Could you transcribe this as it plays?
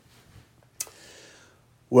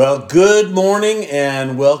Well, good morning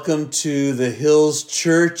and welcome to the Hills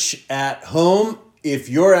Church at Home. If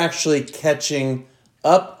you're actually catching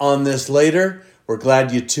up on this later, we're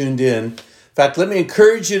glad you tuned in. In fact, let me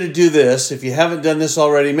encourage you to do this. If you haven't done this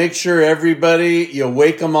already, make sure you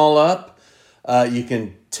wake them all up. You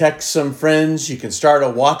can text some friends. You can start a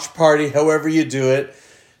watch party, however you do it,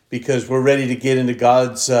 because we're ready to get into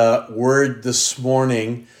God's Word this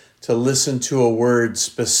morning to listen to a word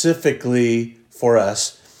specifically for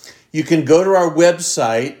us. You can go to our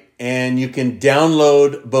website and you can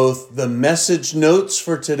download both the message notes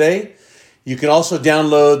for today. You can also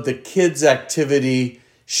download the kids activity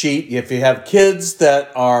sheet. If you have kids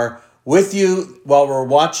that are with you while we're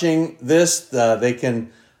watching this, they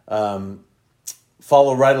can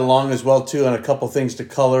follow right along as well too, on a couple things to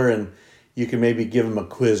color, and you can maybe give them a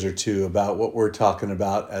quiz or two about what we're talking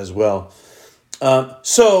about as well.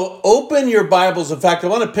 So open your Bibles. In fact, I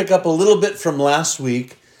want to pick up a little bit from last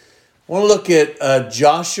week. I want to look at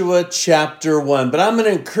Joshua chapter 1, but I'm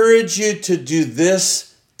going to encourage you to do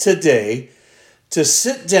this today, to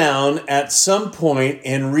sit down at some point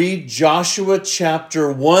and read Joshua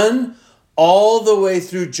chapter 1 all the way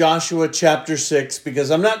through Joshua chapter 6,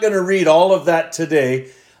 because I'm not going to read all of that today.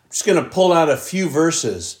 I'm just going to pull out a few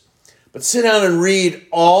verses, but sit down and read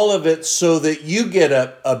all of it so that you get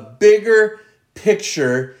a bigger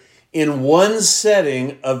picture in one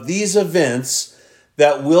setting of these events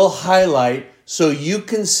that will highlight, so you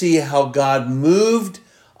can see how God moved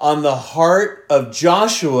on the heart of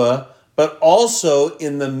Joshua, but also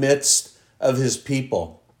in the midst of his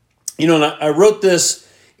people. You know, and I wrote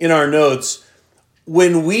this in our notes.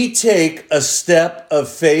 When we take a step of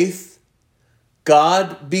faith,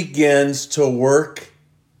 God begins to work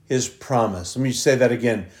his promise. Let me say that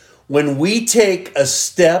again. When we take a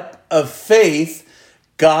step of faith,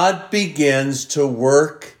 God begins to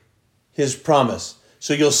work his promise.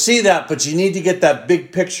 So you'll see that, but you need to get that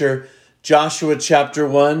big picture, Joshua chapter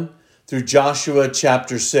 1 through Joshua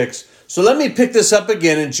chapter 6. So let me pick this up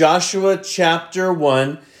again in Joshua chapter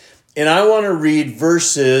 1, and I want to read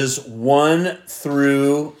verses 1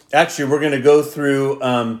 through, actually we're going to go through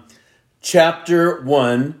chapter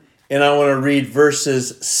 1, and I want to read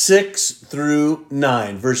verses 6 through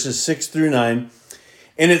 9. Verses 6 through 9.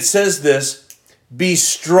 And it says this: "Be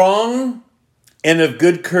strong and of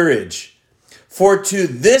good courage. For to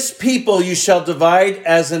this people you shall divide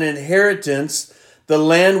as an inheritance the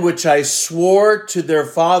land which I swore to their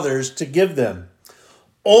fathers to give them.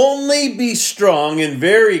 Only be strong and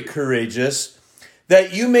very courageous,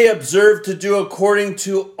 that you may observe to do according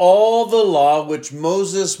to all the law which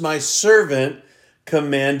Moses my servant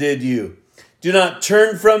commanded you. Do not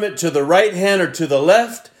turn from it to the right hand or to the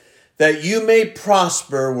left, that you may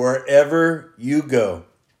prosper wherever you go.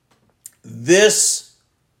 This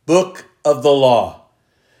book of the law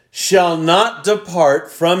shall not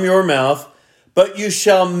depart from your mouth, but you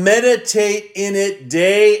shall meditate in it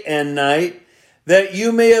day and night, that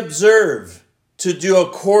you may observe to do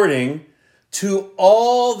according to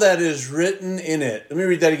all that is written in it." Let me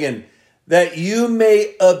read that again. "That you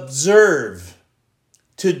may observe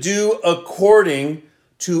to do according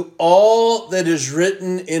to all that is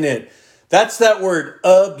written in it." That's that word,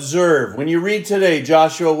 observe. When you read today,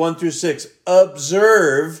 Joshua 1 through 6,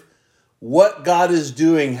 observe what God is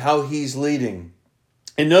doing, how he's leading.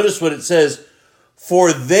 And notice what it says: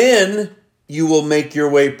 "For then you will make your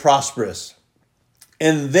way prosperous,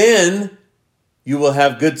 and then you will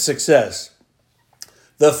have good success."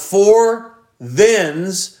 The four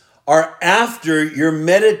thens are after you're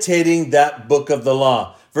meditating that book of the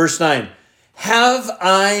law. Verse 9, "Have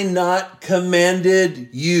I not commanded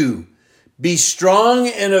you? Be strong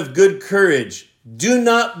and of good courage. Do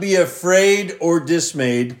not be afraid or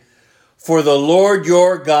dismayed, for the Lord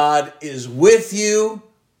your God is with you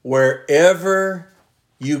wherever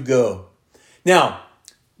you go." Now,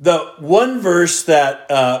 the one verse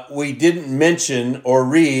that we didn't mention or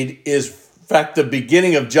read is, in fact, the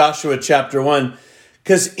beginning of Joshua chapter 1.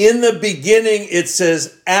 Because in the beginning it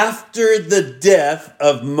says, "After the death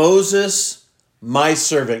of Moses, my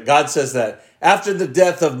servant." God says that. After the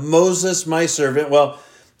death of Moses, my servant. Well,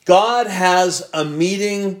 God has a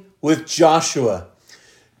meeting with Joshua.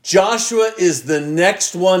 Joshua is the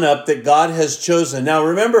next one up that God has chosen. Now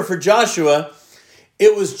remember, for Joshua,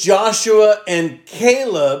 it was Joshua and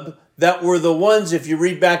Caleb that were the ones, if you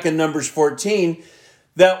read back in Numbers 14,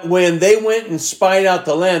 that when they went and spied out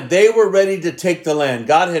the land, they were ready to take the land.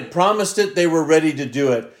 God had promised it, they were ready to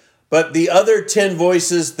do it. But the other 10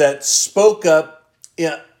 voices that spoke up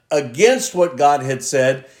against what God had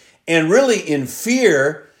said, and really in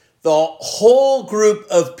fear, the whole group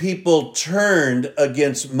of people turned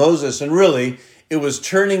against Moses. And really, It was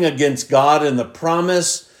turning against God and the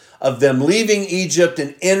promise of them leaving Egypt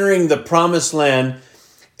and entering the promised land.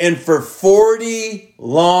 And for 40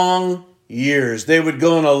 long years, they would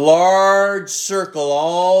go in a large circle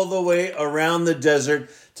all the way around the desert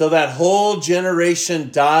till that whole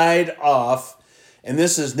generation died off. And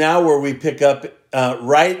this is now where we pick up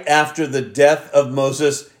right after the death of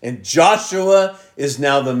Moses, and Joshua is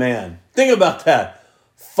now the man. Think about that.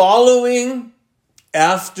 Following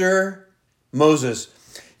after Moses.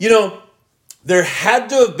 You know, there had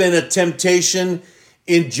to have been a temptation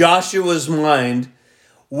in Joshua's mind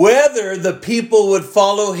whether the people would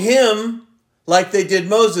follow him like they did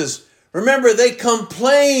Moses. Remember, they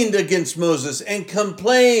complained against Moses and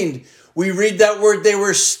complained. We read that word, they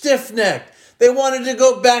were stiff-necked. They wanted to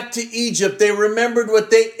go back to Egypt. They remembered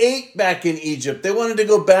what they ate back in Egypt. They wanted to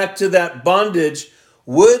go back to that bondage.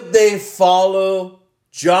 Would they follow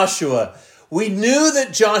Joshua? We knew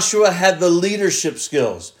that Joshua had the leadership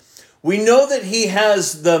skills. We know that he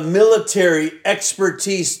has the military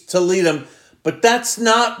expertise to lead them, but that's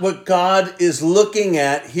not what God is looking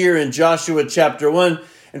at here in Joshua chapter 1.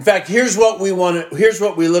 In fact, here's what we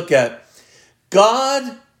look at.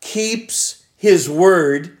 God keeps his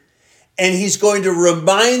word, and he's going to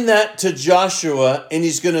remind that to Joshua, and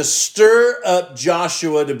he's going to stir up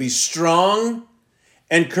Joshua to be strong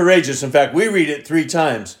and courageous. In fact, we read it 3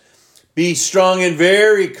 times. Be strong and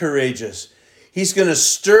very courageous. He's going to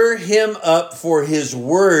stir him up for his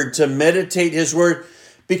word, to meditate his word,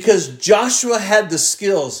 because Joshua had the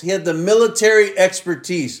skills. He had the military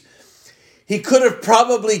expertise. He could have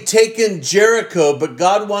probably taken Jericho, but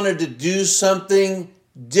God wanted to do something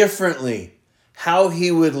differently, how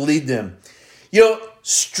he would lead them. You know,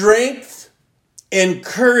 strength and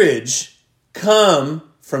courage come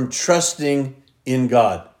from trusting in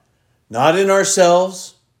God, not in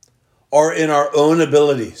ourselves or in our own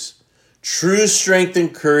abilities. True strength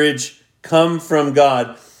and courage come from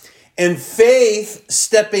God. And faith,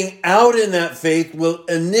 stepping out in that faith, will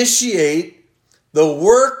initiate the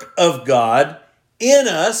work of God in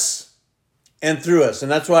us and through us.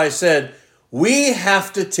 And that's why I said we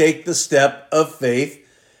have to take the step of faith,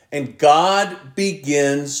 and God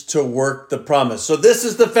begins to work the promise. So this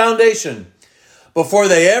is the foundation. Before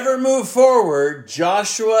they ever move forward,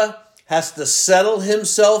 Joshua has to settle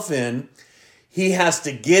himself in. He has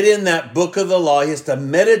to get in that book of the law. He has to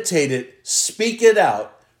meditate it, speak it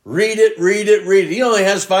out, read it, read it, read it. He only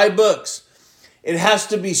has 5 books. It has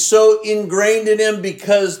to be so ingrained in him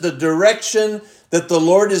because the direction that the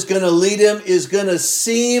Lord is going to lead him is going to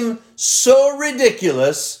seem so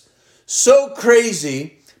ridiculous, so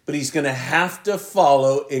crazy, but he's going to have to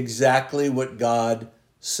follow exactly what God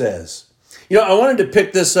says. You know, I wanted to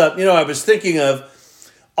pick this up. You know, I was thinking of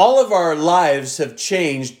all of our lives have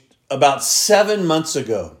changed about 7 months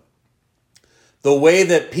ago. The way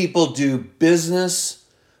that people do business,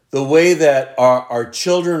 the way that our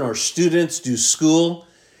children or students do school,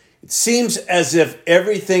 it seems as if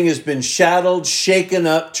everything has been shadowed, shaken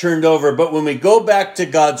up, turned over. But when we go back to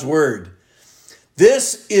God's word,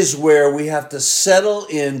 this is where we have to settle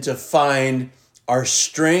in to find our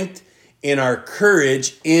strength and our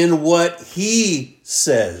courage in what he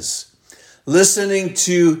says, listening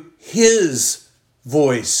to his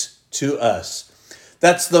voice to us.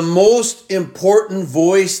 That's the most important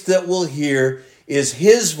voice that we'll hear, is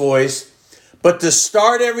his voice. But to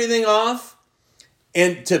start everything off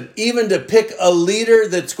and to pick a leader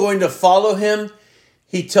that's going to follow him,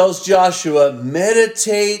 he tells Joshua,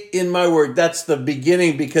 meditate in my word. That's the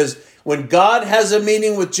beginning, because when God has a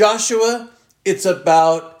meeting with Joshua, it's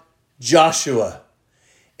about Joshua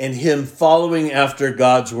and him following after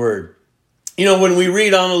God's word. You know, when we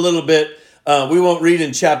read on a little bit, we won't read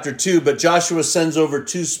in chapter 2, but Joshua sends over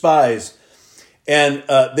 2 spies. And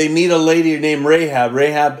they meet a lady named Rahab.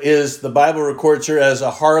 Rahab is, the Bible records her as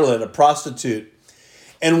a harlot, a prostitute.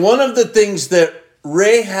 And one of the things that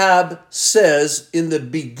Rahab says in the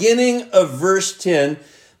beginning of verse 10,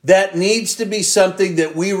 that needs to be something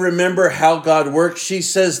that we remember how God works. She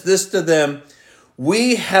says this to them: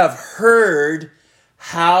 we have heard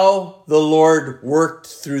how the Lord worked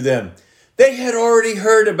through them. They had already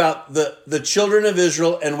heard about the children of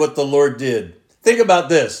Israel and what the Lord did. Think about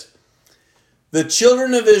this. The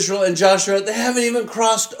children of Israel and Joshua, they haven't even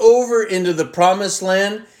crossed over into the promised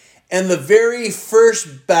land. And the very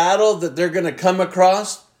first battle that they're going to come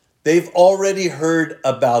across, they've already heard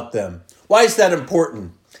about them. Why is that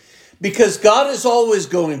important? Because God is always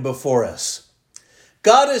going before us.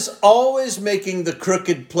 God is always making the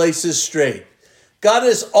crooked places straight. God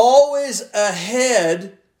is always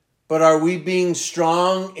ahead, but are we being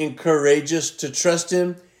strong and courageous to trust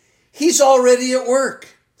him? He's already at work.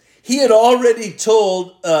 He had already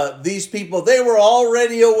told these people, they were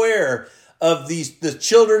already aware of the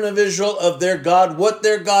children of Israel, of their God, what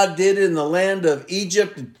their God did in the land of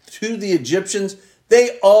Egypt to the Egyptians.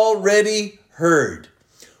 They already heard.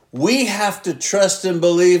 We have to trust and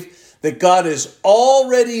believe that God is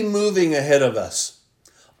already moving ahead of us,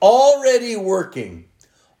 already working,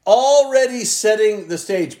 already setting the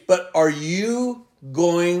stage. But are you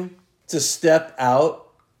going to step out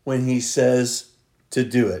when he says to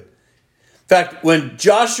do it? In fact, when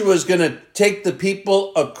Joshua is going to take the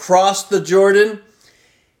people across the Jordan,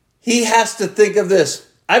 he has to think of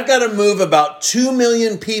this. I've got to move about 2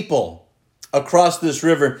 million people across this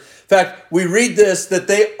river. In fact, we read this, that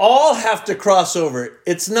they all have to cross over.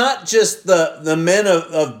 It's not just the men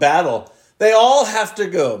of battle. They all have to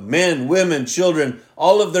go. Men, women, children,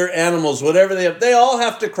 all of their animals, whatever they have. They all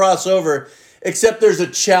have to cross over, except there's a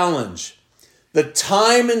challenge. The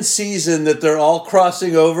time and season that they're all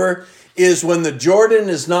crossing over is when the Jordan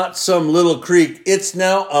is not some little creek. It's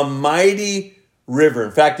now a mighty river.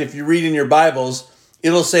 In fact, if you read in your Bibles,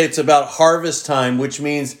 it'll say it's about harvest time, which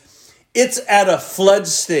means it's at a flood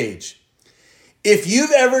stage. If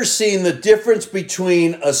you've ever seen the difference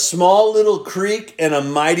between a small little creek and a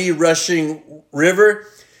mighty rushing river,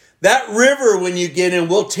 that river, when you get in,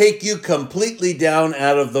 will take you completely down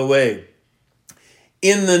out of the way.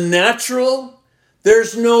 In the natural,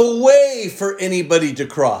 there's no way for anybody to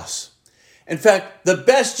cross. In fact, the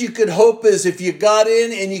best you could hope is if you got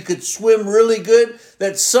in and you could swim really good,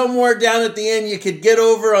 that somewhere down at the end you could get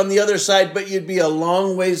over on the other side, but you'd be a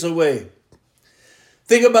long ways away.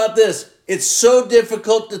 Think about this. It's so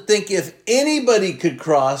difficult to think if anybody could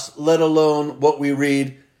cross, let alone what we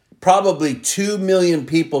read, probably 2 million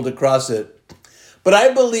people to cross it. But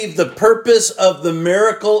I believe the purpose of the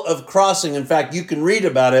miracle of crossing, in fact, you can read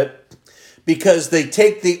about it, because they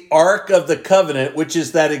take the Ark of the Covenant, which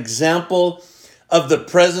is that example of the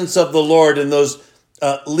presence of the Lord, and those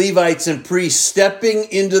Levites and priests stepping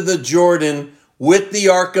into the Jordan with the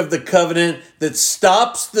Ark of the Covenant that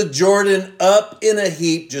stops the Jordan up in a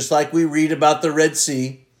heap, just like we read about the Red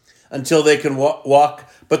Sea, until they can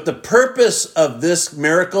walk. But the purpose of this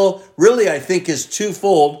miracle really, I think, is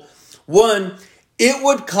twofold. One, it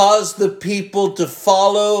would cause the people to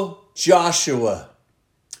follow Joshua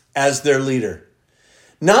as their leader.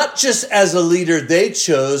 Not just as a leader they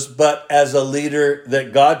chose, but as a leader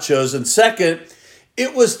that God chose. And second,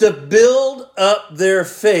 it was to build up their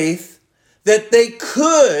faith that they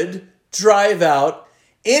could drive out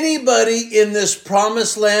anybody in this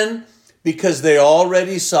promised land, because they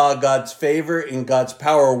already saw God's favor and God's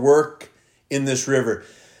power work in this river.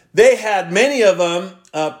 They had, many of them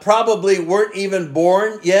probably weren't even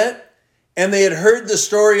born yet, and they had heard the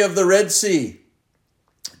story of the Red Sea.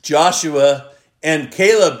 Joshua and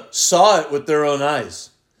Caleb saw it with their own eyes.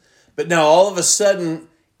 But now all of a sudden,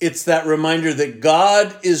 it's that reminder that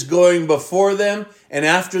God is going before them, and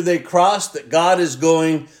after they cross, that God is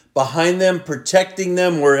going behind them, protecting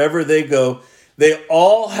them wherever they go. They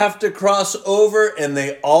all have to cross over, and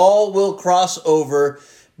they all will cross over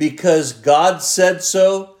because God said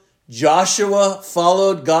so. Joshua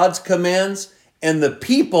followed God's commands, and the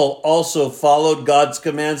people also followed God's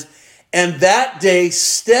commands, and that day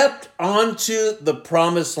stepped onto the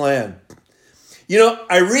promised land. You know,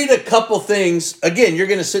 I read a couple things. Again, you're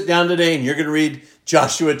going to sit down today and you're going to read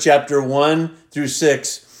Joshua chapter 1 through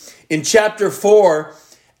 6. In chapter 4,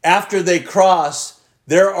 after they cross,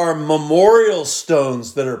 there are memorial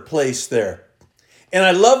stones that are placed there. And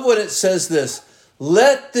I love when it says this: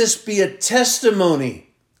 let this be a testimony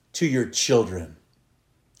to your children.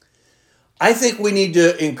 I think we need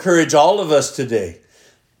to encourage all of us today.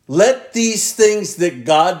 Let these things that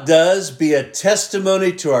God does be a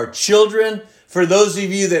testimony to our children. For those of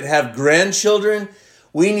you that have grandchildren,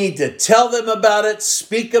 we need to tell them about it,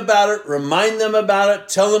 speak about it, remind them about it,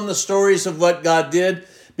 tell them the stories of what God did,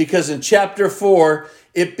 because in chapter 4,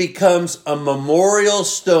 it becomes a memorial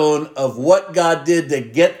stone of what God did to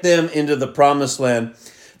get them into the promised land.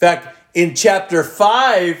 In fact, in chapter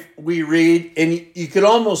 5, we read, and you could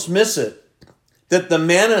almost miss it, that the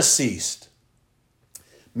manna ceased.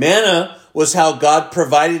 Manna was how God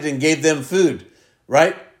provided and gave them food,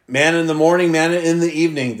 right? Manna in the morning, manna in the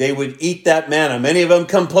evening. They would eat that manna. Many of them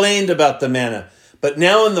complained about the manna. But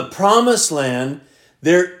now in the promised land,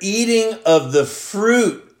 they're eating of the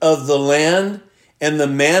fruit of the land, and the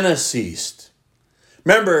manna ceased.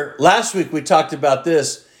 Remember, last week we talked about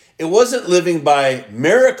this. It wasn't living by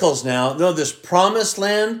miracles now. No, this promised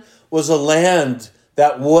land was a land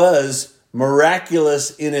that was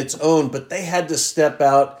miraculous in its own, but they had to step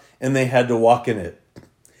out and they had to walk in it.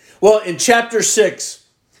 Well, in chapter 6,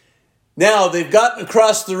 Now they've gotten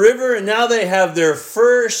across the river, and now they have their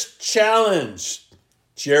first challenge,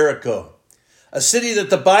 Jericho, a city that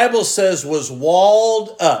the Bible says was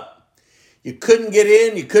walled up. You couldn't get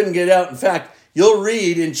in, you couldn't get out. In fact, you'll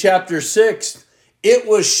read in chapter 6, it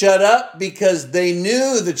was shut up because they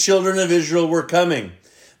knew the children of Israel were coming.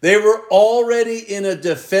 They were already in a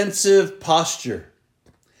defensive posture.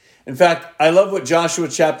 In fact, I love what Joshua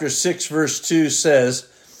chapter 6 verse 2 says,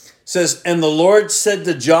 and the Lord said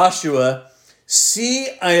to Joshua, see,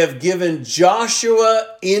 I have given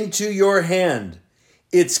Joshua into your hand,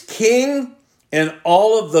 its king and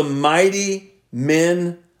all of the mighty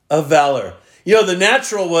men of valor. You know, the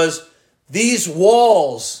natural was these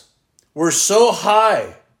walls were so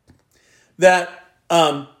high that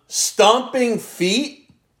stomping feet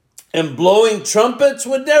and blowing trumpets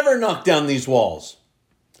would never knock down these walls.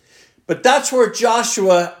 But that's where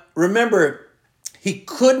Joshua, remember, he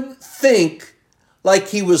couldn't think like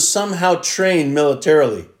he was somehow trained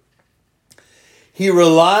militarily. He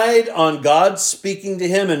relied on God speaking to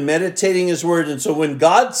him and meditating his word. And so when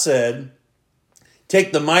God said,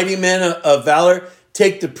 take the mighty men of valor,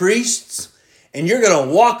 take the priests, and you're going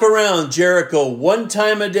to walk around Jericho one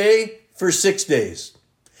time a day for 6 days.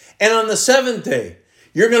 And on the seventh day,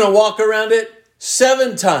 you're going to walk around it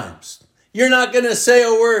 7 times. You're not going to say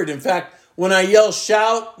a word. In fact, when I yell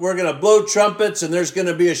shout, we're going to blow trumpets and there's going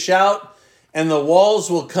to be a shout and the walls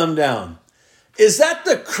will come down. Is that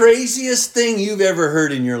the craziest thing you've ever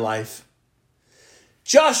heard in your life?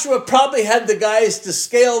 Joshua probably had the guys to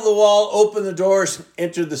scale the wall, open the doors,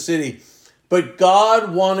 enter the city. But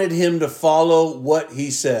God wanted him to follow what he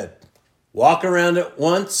said. Walk around it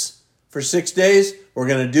once for 6 days. We're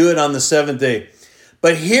going to do it on the 7th day.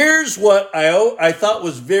 But here's what I thought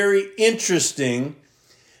was very interesting,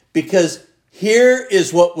 because here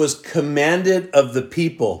is what was commanded of the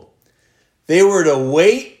people. They were to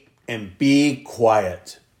wait and be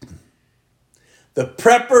quiet. The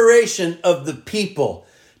preparation of the people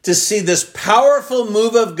to see this powerful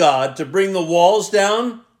move of God to bring the walls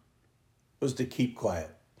down was to keep quiet.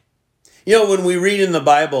 You know, when we read in the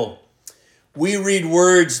Bible, we read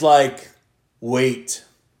words like wait.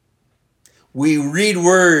 We read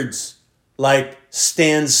words like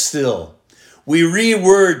stand still. We read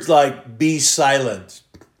words like be silent.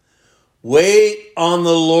 Wait on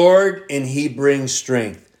the Lord and he brings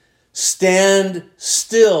strength. Stand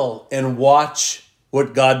still and watch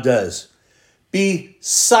what God does. Be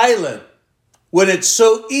silent when it's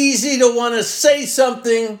so easy to want to say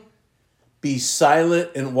something. Be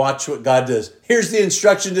silent and watch what God does. Here's the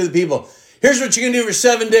instruction to the people. Here's what you're going to do for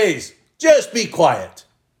 7 days. Just be quiet.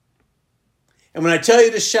 And when I tell you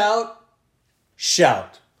to shout,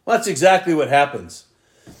 shout. Well, that's exactly what happens.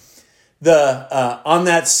 On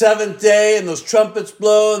that 7th day, and those trumpets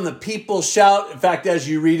blow, and the people shout. In fact, as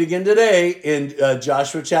you read again today in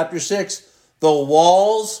Joshua chapter 6, the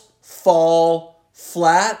walls fall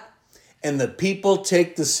flat, and the people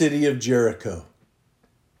take the city of Jericho.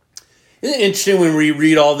 Isn't it interesting when we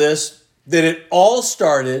read all this, that it all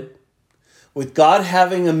started with God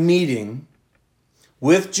having a meeting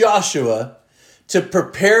with Joshua to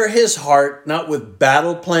prepare his heart, not with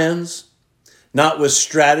battle plans, not with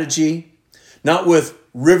strategy, not with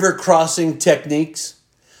river crossing techniques,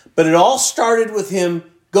 but it all started with him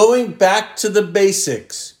going back to the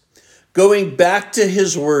basics, going back to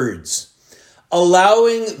his words,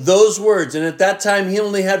 allowing those words. And at that time, he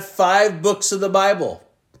only had 5 books of the Bible.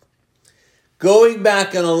 Going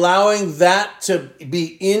back and allowing that to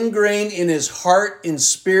be ingrained in his heart, in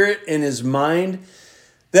spirit, in his mind,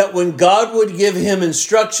 that when God would give him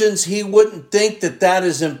instructions, he wouldn't think that that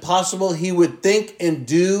is impossible. He would think and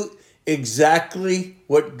do exactly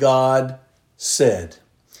what God said.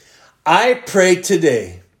 I pray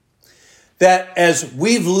today that as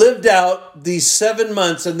we've lived out these 7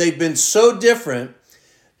 months, and they've been so different,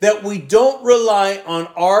 that we don't rely on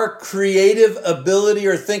our creative ability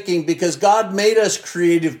or thinking, because God made us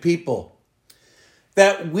creative people.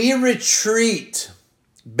 That we retreat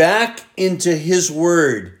back into his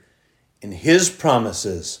word and his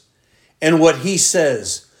promises and what he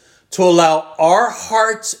says, to allow our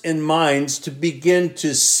hearts and minds to begin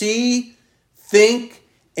to see, think,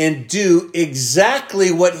 and do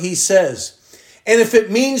exactly what he says. And if it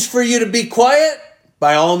means for you to be quiet,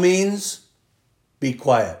 by all means, be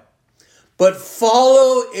quiet. But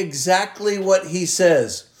follow exactly what he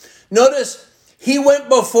says. Notice, he went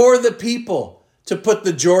before the people to put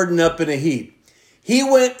the Jordan up in a heap.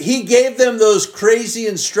 He gave them those crazy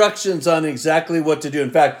instructions on exactly what to do.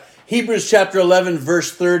 In fact, Hebrews chapter 11,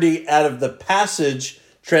 verse 30 out of the Passage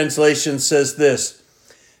translation says this: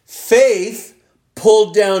 faith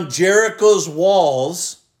pulled down Jericho's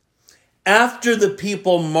walls after the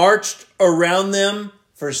people marched around them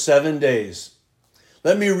for 7 days.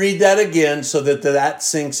 Let me read that again so that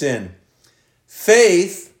sinks in.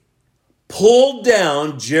 Faith pulled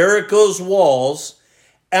down Jericho's walls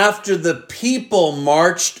after the people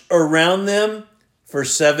marched around them for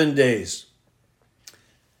 7 days.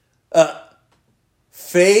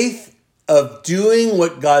 Faith of doing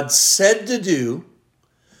what God said to do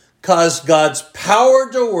caused God's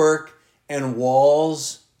power to work, and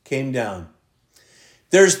walls came down.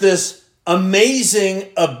 There's this amazing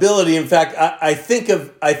ability. In fact, I think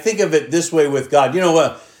of it this way with God. You know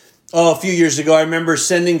what? A few years ago, I remember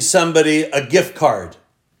sending somebody a gift card,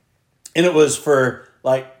 and it was for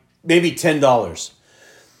like maybe $10.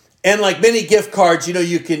 And like many gift cards,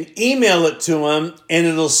 you can email it to them and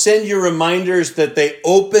it'll send you reminders that they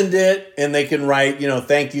opened it, and they can write,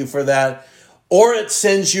 thank you for that. Or it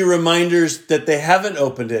sends you reminders that they haven't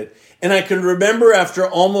opened it. And I can remember after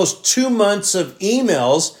almost 2 months of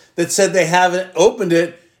emails that said they haven't opened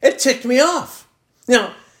it, it ticked me off.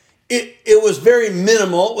 Now, it was very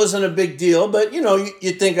minimal. It wasn't a big deal, but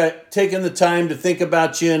you think I've taken the time to think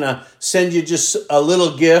about you, and I send you just a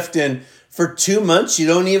little gift, and for 2 months, you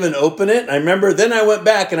don't even open it. I remember then I went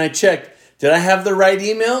back and I checked, did I have the right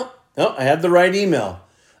email? No, I had the right email.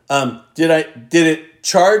 Did it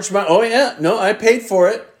charge my, oh yeah, no, I paid for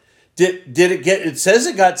it. Did it get, it says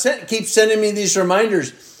it got sent, it keeps sending me these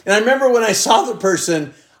reminders. And I remember when I saw the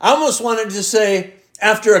person, I almost wanted to say,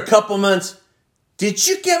 after a couple months, did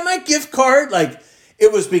you get my gift card? Like,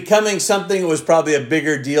 it was becoming something that was probably a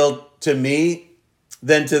bigger deal to me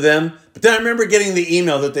than to them. But then I remember getting the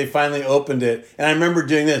email that they finally opened it. And I remember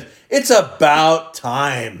doing this. It's about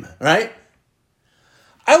time, right?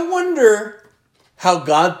 I wonder how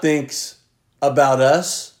God thinks about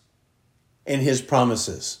us and his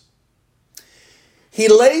promises. He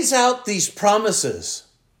lays out these promises,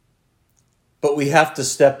 but we have to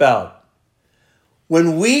step out.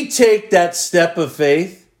 When we take that step of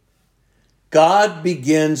faith, God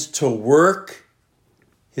begins to work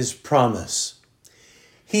his promise.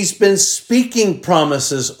 He's been speaking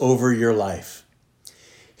promises over your life.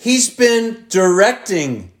 He's been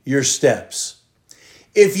directing your steps.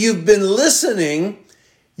 If you've been listening,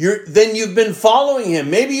 then you've been following him.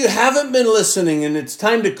 Maybe you haven't been listening, and it's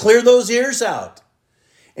time to clear those ears out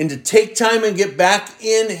and to take time and get back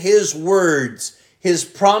in his words, his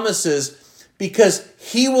promises, because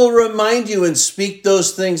he will remind you and speak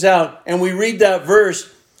those things out. And we read that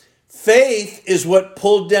verse, faith is what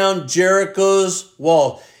pulled down Jericho's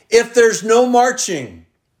wall. If there's no marching,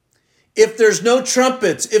 if there's no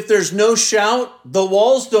trumpets, if there's no shout, the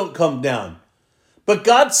walls don't come down. But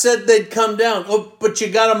God said they'd come down. Oh, but you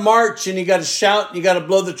got to march, and you got to shout, and you got to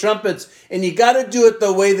blow the trumpets, and you got to do it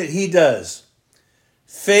the way that he does.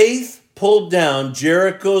 Faith pulled down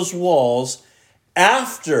Jericho's walls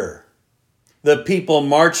after the people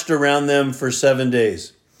marched around them for 7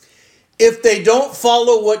 days. If they don't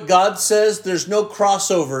follow what God says, there's no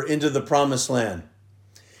crossover into the promised land.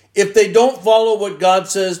 If they don't follow what God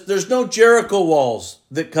says, there's no Jericho walls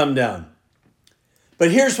that come down.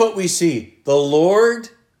 But here's what we see. The Lord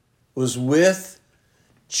was with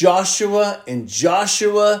Joshua, and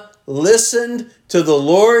Joshua listened to the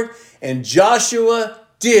Lord, and Joshua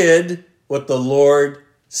did what the Lord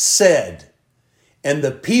said. And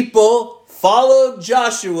the people followed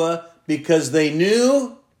Joshua because they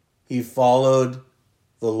knew he followed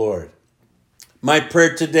the Lord. My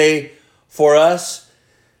prayer today for us,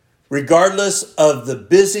 regardless of the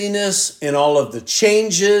busyness and all of the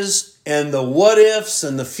changes and the what ifs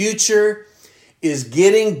and the future, is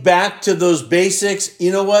getting back to those basics.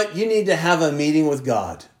 You know what? You need to have a meeting with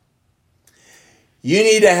God. You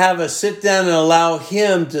need to have a sit down and allow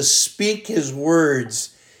him to speak his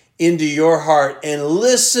words into your heart and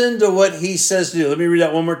listen to what he says to do. Let me read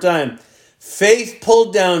that one more time. Faith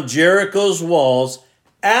pulled down Jericho's walls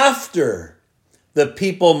after the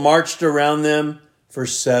people marched around them for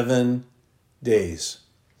 7 days.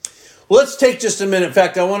 Well, let's take just a minute. In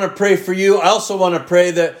fact, I want to pray for you. I also want to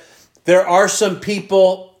pray that there are some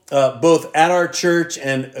people both at our church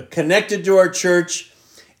and connected to our church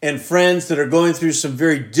and friends that are going through some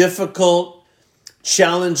very difficult,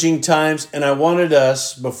 challenging times. And I wanted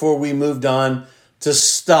us, before we moved on, to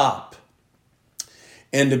stop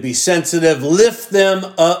and to be sensitive, lift them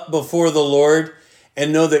up before the Lord,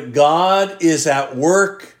 and know that God is at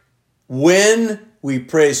work when we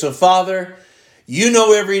pray. So, Father, you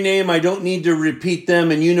know every name. I don't need to repeat them.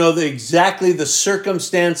 And you know exactly the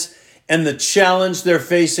circumstance and the challenge they're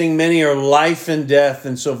facing. Many are life and death.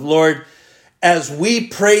 And so, Lord, as we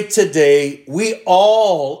pray today, we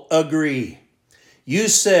all agree. You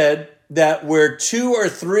said that where 2 or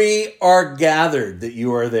 3 are gathered, that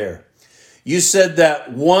you are there. You said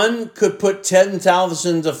that one could put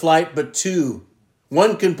 10,000 to flight, but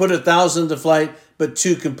one can put 1,000 to flight, but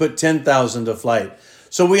 2 can put 10,000 to flight.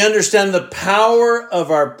 So we understand the power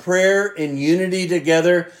of our prayer in unity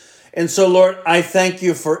together. And so, Lord, I thank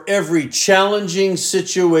you for every challenging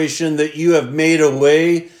situation that you have made a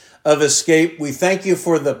way of escape. We thank you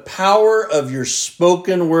for the power of your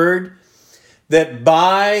spoken word, that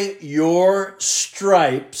by your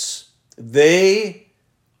stripes they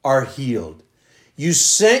are healed. You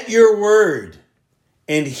sent your word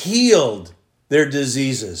and healed their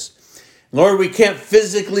diseases. Lord, we can't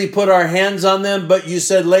physically put our hands on them, but you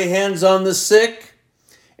said, lay hands on the sick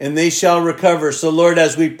and they shall recover. So Lord,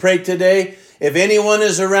 as we pray today, if anyone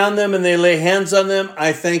is around them and they lay hands on them,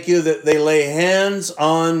 I thank you that they lay hands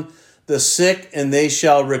on the sick and they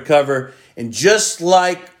shall recover. And just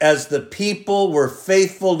like as the people were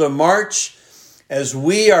faithful to march, as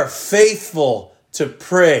we are faithful to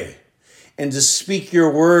pray and to speak your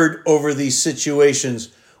word over these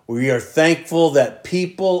situations, we are thankful that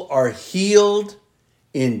people are healed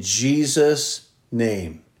in Jesus'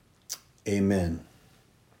 name. Amen.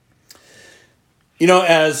 You know,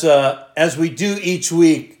 as we do each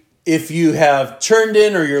week, if you have turned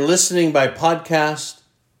in or you're listening by podcast,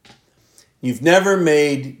 you've never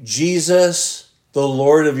made Jesus the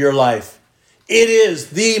Lord of your life, it is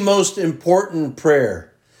the most important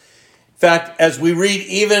prayer. In fact, as we read,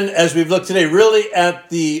 even as we've looked today, really at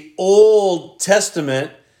the Old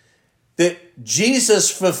Testament, that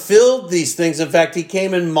Jesus fulfilled these things. In fact, he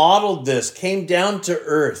came and modeled this, came down to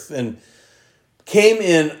earth and came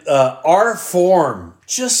in our form,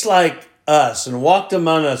 just like us, and walked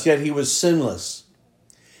among us, yet he was sinless.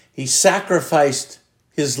 He sacrificed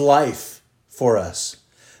his life for us,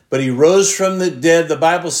 but he rose from the dead. The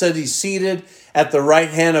Bible said he's seated at the right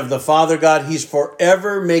hand of the Father God. He's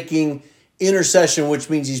forever making intercession,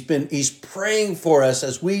 which means he's praying for us.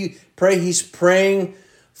 As we pray, he's praying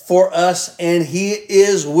for us, and he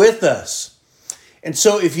is with us. And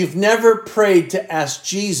so if you've never prayed to ask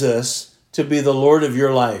Jesus to be the Lord of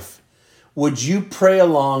your life, would you pray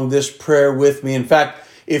along this prayer with me? In fact,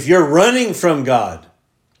 if you're running from God,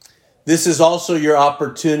 this is also your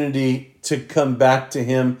opportunity to come back to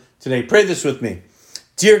him today. Pray this with me.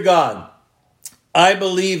 Dear God, I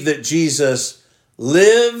believe that Jesus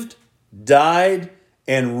lived, died,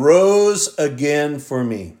 and rose again for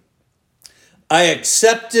me. I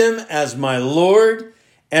accept him as my Lord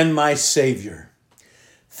and my Savior.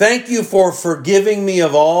 Thank you for forgiving me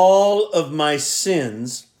of all of my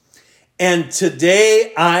sins. And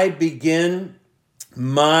today I begin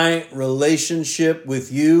my relationship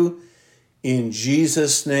with you in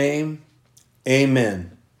Jesus' name.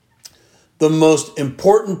 Amen. The most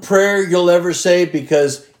important prayer you'll ever say,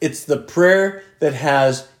 because it's the prayer that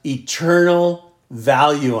has eternal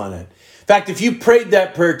value on it. In fact, if you prayed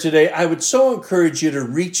that prayer today, I would so encourage you to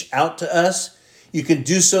reach out to us. You can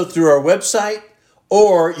do so through our website,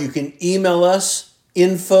 or you can email us,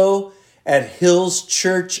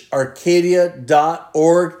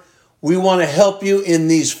 info@hillschurcharcadia.org. We want to help you in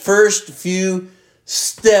these first few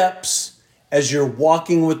steps as you're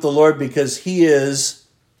walking with the Lord, because he is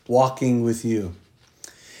walking with you.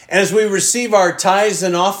 And as we receive our tithes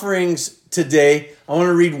and offerings today, I want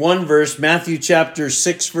to read one verse, Matthew chapter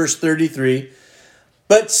 6, verse 33.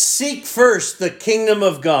 But seek first the kingdom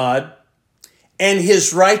of God and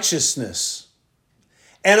his righteousness,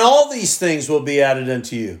 and all these things will be added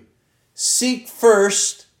unto you. Seek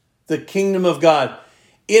first the kingdom of God.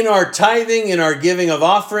 In our tithing, in our giving of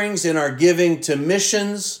offerings, in our giving to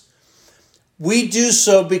missions, we do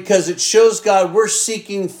so because it shows God we're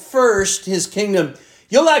seeking first his kingdom.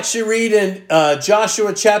 You'll actually read in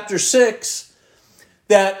Joshua chapter 6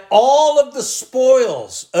 that all of the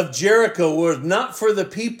spoils of Jericho were not for the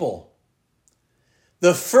people.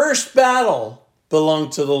 The first battle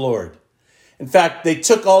belonged to the Lord. In fact, they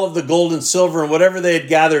took all of the gold and silver and whatever they had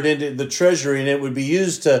gathered into the treasury, and it would be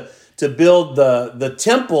used to build the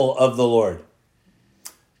temple of the Lord.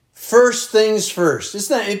 First things first.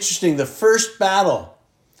 Isn't that interesting? The first battle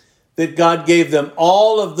that God gave them,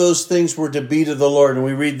 all of those things were to be to the Lord. And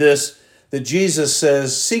we read this, that Jesus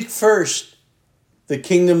says, seek first the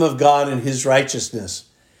kingdom of God and his righteousness,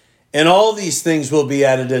 and all these things will be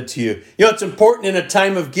added unto you. You know, it's important in a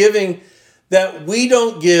time of giving that we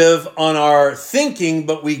don't give on our thinking,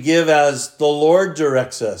 but we give as the Lord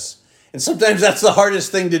directs us. And sometimes that's the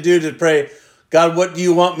hardest thing to do, to pray, God, what do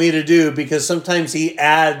you want me to do? Because sometimes he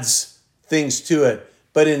adds things to it.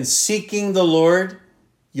 But in seeking the Lord,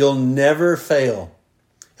 you'll never fail.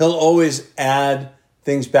 He'll always add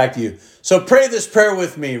things back to you. So pray this prayer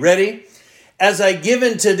with me. Ready? As I give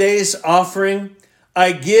in today's offering,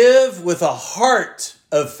 I give with a heart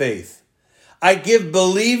of faith. I give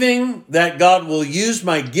believing that God will use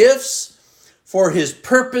my gifts for his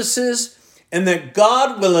purposes and that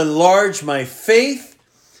God will enlarge my faith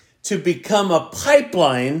to become a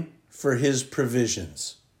pipeline for his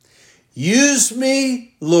provisions. Use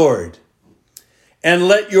me, Lord, and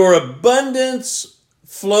let your abundance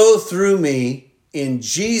flow through me. In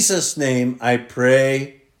Jesus' name I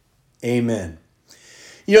pray, amen.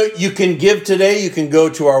 You can give today. You can go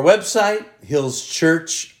to our website,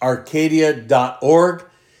 hillschurcharcadia.org.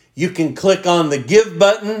 You can click on the give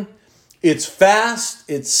button. It's fast,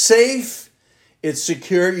 it's safe, it's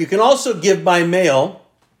secure. You can also give by mail.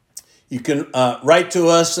 You can write to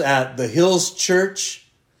us at the Hills Church,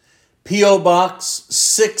 P.O. Box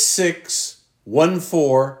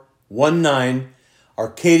 661419,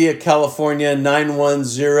 Arcadia, California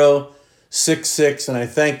 91066. And I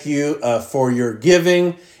thank you for your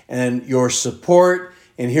giving and your support.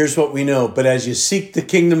 And here's what we know. But as you seek the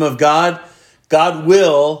kingdom of God, God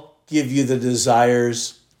will give you the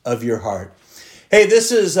desires of your heart. Hey,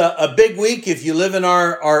 this is a big week if you live in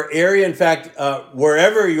our area. In fact,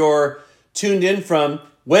 wherever you're tuned in from,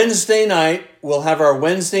 Wednesday night, we'll have our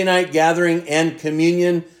Wednesday night gathering and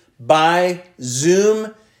communion by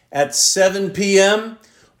Zoom at 7 p.m.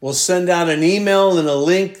 We'll send out an email and a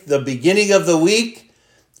link the beginning of the week.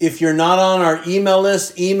 If you're not on our email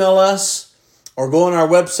list, email us or go on our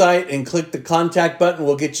website and click the contact button.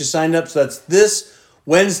 We'll get you signed up. So that's this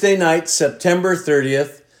Wednesday night, September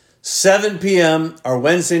 30th, 7 p.m., our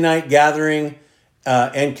Wednesday night gathering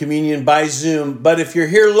and communion by Zoom. But if you're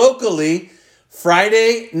here locally,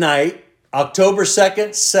 Friday night, October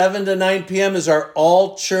 2nd, 7 to 9 p.m. is our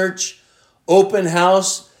all-church open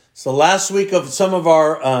house. It's the last week of some of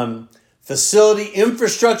our facility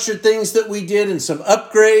infrastructure things that we did and some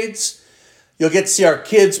upgrades. You'll get to see our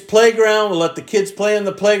kids' playground. We'll let the kids play in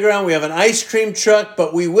the playground. We have an ice cream truck,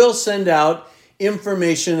 but we will send out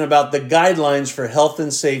information about the guidelines for health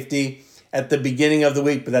and safety at the beginning of the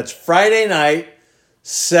week. But that's Friday night,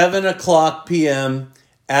 7 o'clock p.m.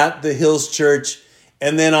 at the Hills Church.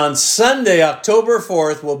 And then on Sunday, October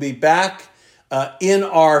 4th, we'll be back in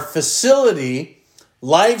our facility,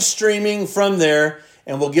 live streaming from there.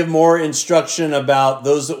 And we'll give more instruction about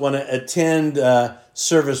those that want to attend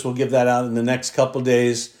service. We'll give that out in the next couple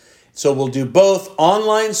days. So we'll do both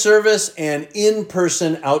online service and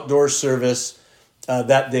in-person outdoor service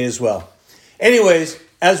that day as well. Anyways,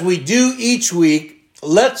 as we do each week,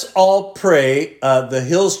 let's all pray the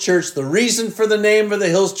Hills Church. The reason for the name of the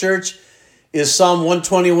Hills Church is Psalm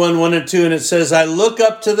 121, 1 and 2. And it says, I look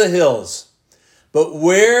up to the hills, but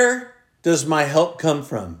where does my help come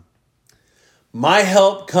from? My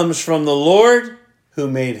help comes from the Lord who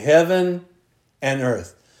made heaven and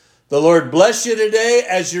earth. The Lord bless you today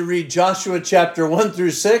as you read Joshua chapter 1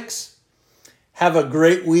 through 6. Have a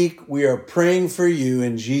great week. We are praying for you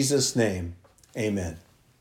in Jesus' name. Amen.